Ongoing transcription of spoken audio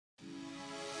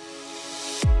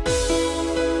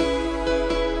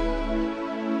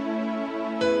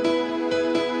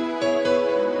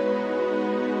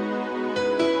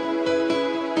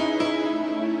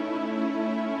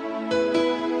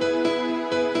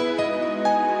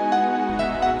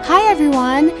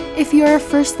everyone. If you're a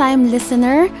first time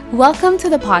listener, welcome to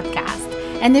the podcast.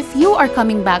 And if you are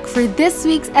coming back for this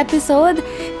week's episode,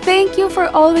 thank you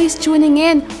for always tuning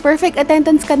in. Perfect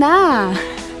attendance ka na.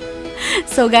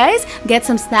 So guys, get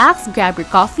some snacks, grab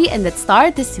your coffee, and let's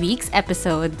start this week's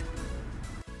episode.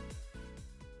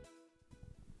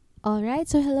 Alright,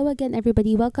 so hello again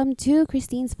everybody. Welcome to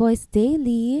Christine's Voice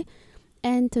Daily.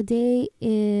 And today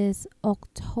is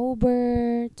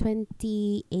October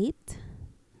 28th.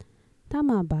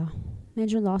 Tama ba?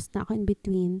 Medyo lost na ako in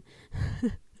between.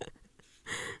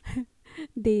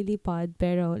 Daily pod,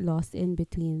 pero lost in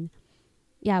between.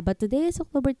 Yeah, but today is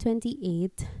October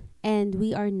 28th. And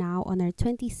we are now on our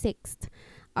 26th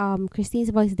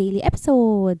Christine's Voice Daily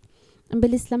episode. Ang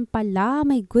bilis lang pala.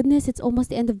 My goodness, it's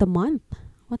almost the end of the month.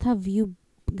 What have you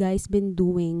guys been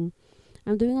doing?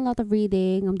 I'm doing a lot of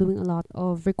reading. I'm doing a lot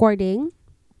of recording.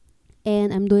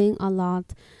 And I'm doing a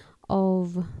lot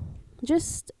of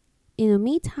just,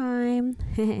 me time.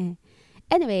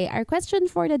 Anyway, our question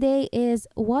for the day is,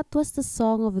 what was the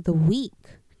song of the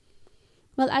week?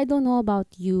 Well, I don't know about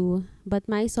you, but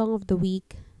my song of the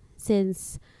week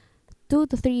since 2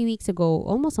 to 3 weeks ago,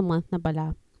 almost a month na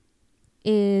pala,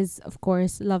 is, of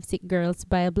course, Lovesick Girls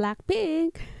by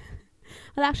Blackpink.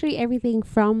 Well, actually, everything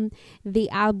from the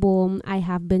album I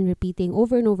have been repeating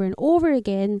over and over and over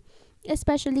again,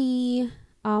 especially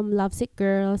Lovesick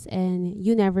Girls and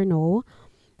You Never Know.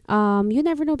 You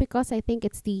Never Know because I think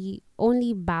it's the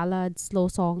only ballad slow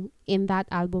song in that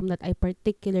album that I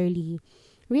particularly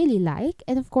really like.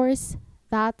 And of course,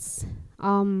 that's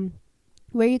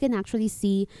where you can actually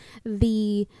see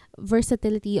the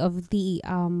versatility of the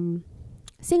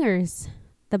singers,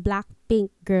 the Blackpink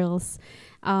girls,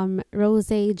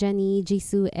 Rose, Jennie,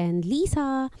 Jisoo, and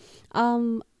Lisa.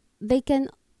 They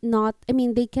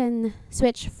can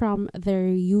switch from their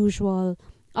usual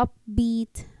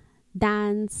upbeat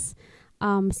dance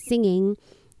singing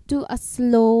to a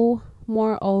slow,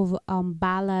 more of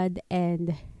ballad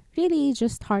and really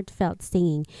just heartfelt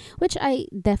singing, which I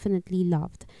definitely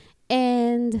loved.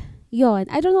 And yon,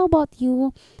 I don't know about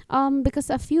you, because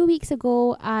a few weeks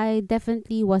ago, I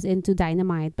definitely was into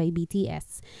Dynamite by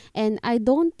BTS. And I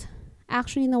don't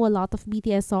actually know a lot of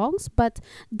BTS songs, but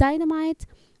Dynamite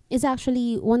is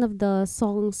actually one of the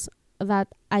songs that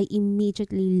I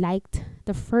immediately liked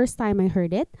the first time I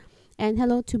heard it. And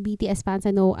hello to BTS fans,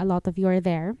 I know a lot of you are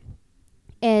there.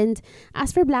 And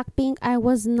as for Blackpink, I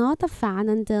was not a fan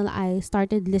until I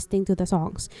started listening to the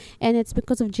songs. And it's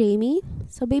because of Jamie.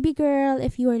 So baby girl,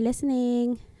 if you are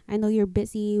listening, I know you're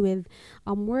busy with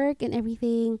work and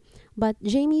everything. But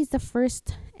Jamie is the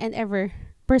first and ever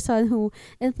person who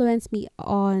influenced me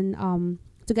on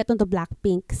to get on the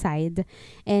Blackpink side.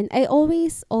 And I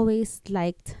always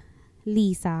liked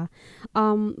Lisa.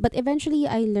 But eventually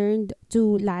I learned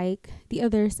to like the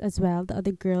others as well, the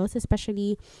other girls,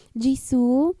 especially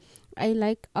Jisoo. I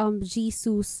like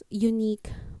Jisoo's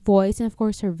unique voice and of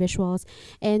course her visuals,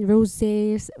 and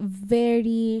Rose's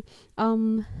very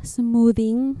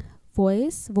smoothing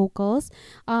vocals.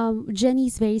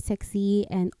 Jennie's very sexy,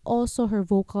 and also her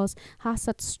vocals has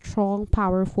that strong,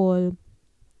 powerful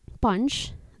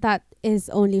punch that is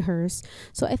only hers.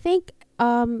 So I think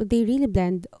they really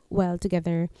blend well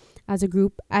together as a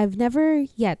group. I've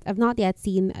not yet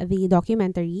seen the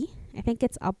documentary. I think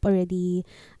it's up already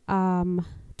 2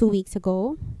 weeks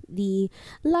ago. The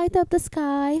Light Up the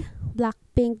Sky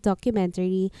Blackpink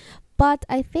documentary. But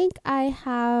I think I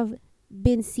have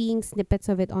been seeing snippets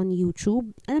of it on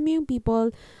YouTube. Alam mo yung people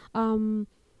who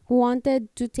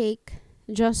wanted to take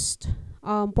just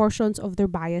portions of their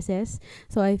biases.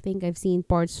 So I think I've seen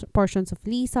portions of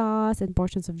Lisa's and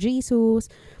portions of Jisoo's.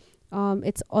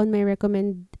 It's on my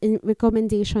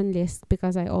recommendation list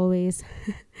because I always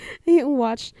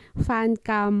watch fan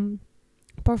cam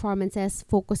performances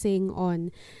focusing on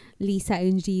Lisa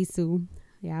and Jisoo.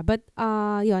 Yeah, but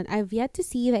yon, I've yet to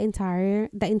see the entire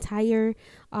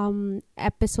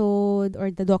episode or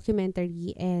the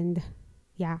documentary, and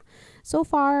yeah, so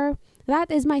far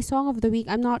that is my song of the week.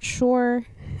 I'm not sure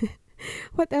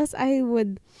what else I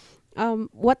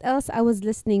was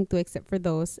listening to except for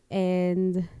those.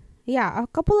 And yeah, a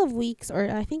couple of weeks, or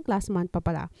I think last month pa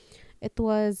pala, it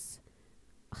was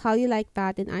How You Like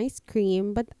That and Ice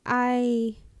Cream. But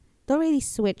I don't really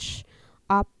switch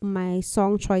up my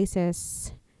song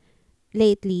choices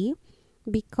lately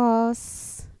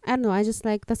because I don't know, I just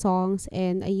like the songs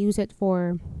and I use it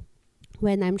for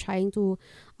when I'm trying to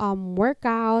work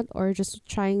out or just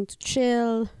trying to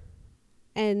chill.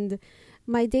 And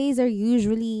my days are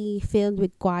usually filled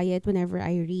with quiet whenever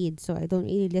I read, so I don't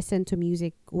really listen to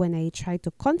music when I try to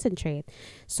concentrate.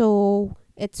 So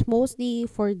it's mostly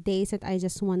for days that I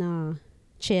just wanna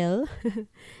chill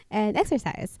and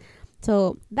exercise.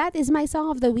 So that is my song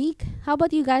of the week. How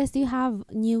about you guys? Do you have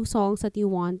new songs that you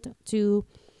want to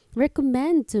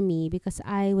recommend to me? Because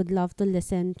I would love to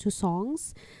listen to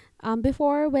songs.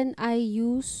 Before, when I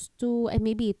used to, and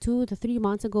maybe 2 to 3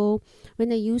 months ago,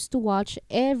 when I used to watch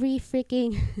every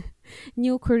freaking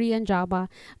new Korean drama,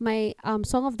 my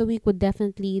song of the week would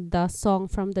definitely the song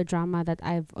from the drama that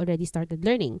I've already started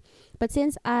learning. But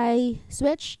since I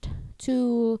switched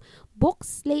to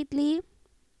books lately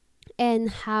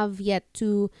and have yet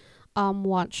to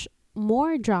watch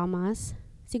more dramas,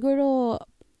 siguro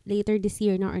later this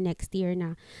year na or next year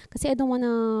na. Kasi I don't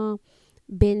wanna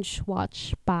binge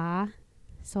watch pa.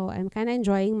 So, I'm kind of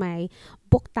enjoying my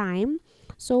book time.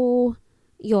 So,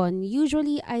 yon.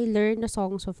 Usually, I learn the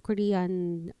songs of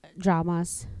Korean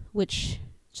dramas, which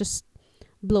just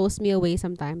blows me away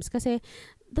sometimes. Kasi,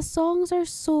 the songs are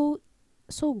so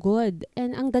good.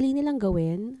 And ang dali nilang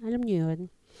gawin. Alam niyo yun?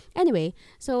 Anyway,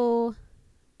 so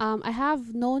I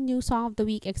have no new song of the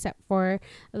week except for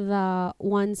the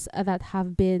ones that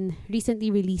have been recently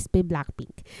released by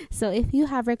Blackpink. So if you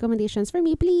have recommendations for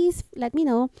me, please let me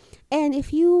know. And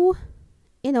if you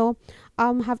know,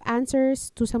 have answers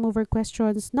to some of our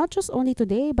questions, not just only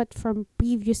today, but from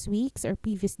previous weeks or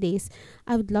previous days,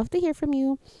 I would love to hear from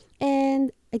you.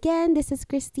 And again, this is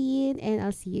Christine, and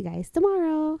I'll see you guys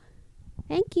tomorrow.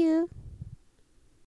 Thank you.